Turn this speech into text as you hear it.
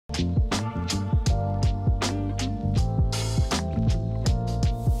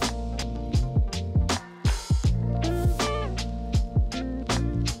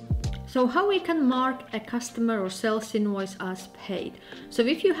So how we can mark a customer or sales invoice as paid? So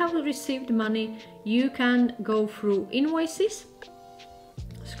if you have received money, you can go through invoices,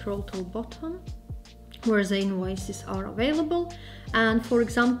 scroll to the bottom where the invoices are available, and for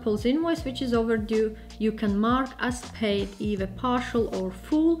example, the invoice which is overdue, you can mark as paid either partial or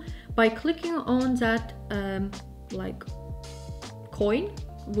full by clicking on that like coin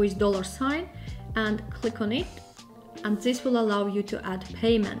with $sign and click on it, and this will allow you to add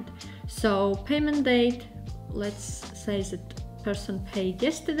payment. So payment date, let's say that person paid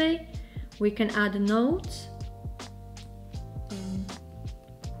yesterday, we can add notes.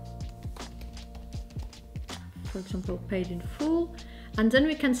 For example, paid in full, and then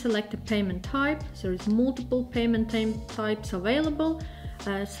we can select a payment type. There is multiple payment types available.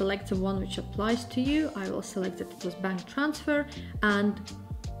 Select the one which applies to you. I will select that it was bank transfer and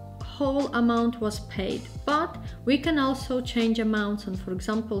whole amount was paid, but we can also change amounts, and for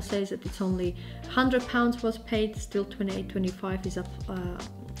example say that it's only £100 was paid, still 28.25 is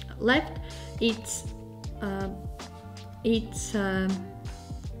left.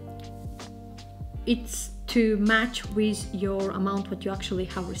 It's to match with your amount what you actually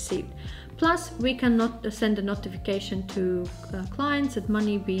have received. Plus we can send a notification to clients that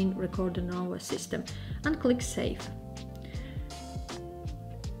money being recorded in our system, and click save.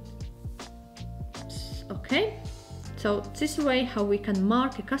 Okay, so this is way how we can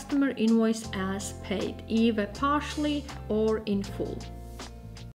mark a customer invoice as paid, either partially or in full.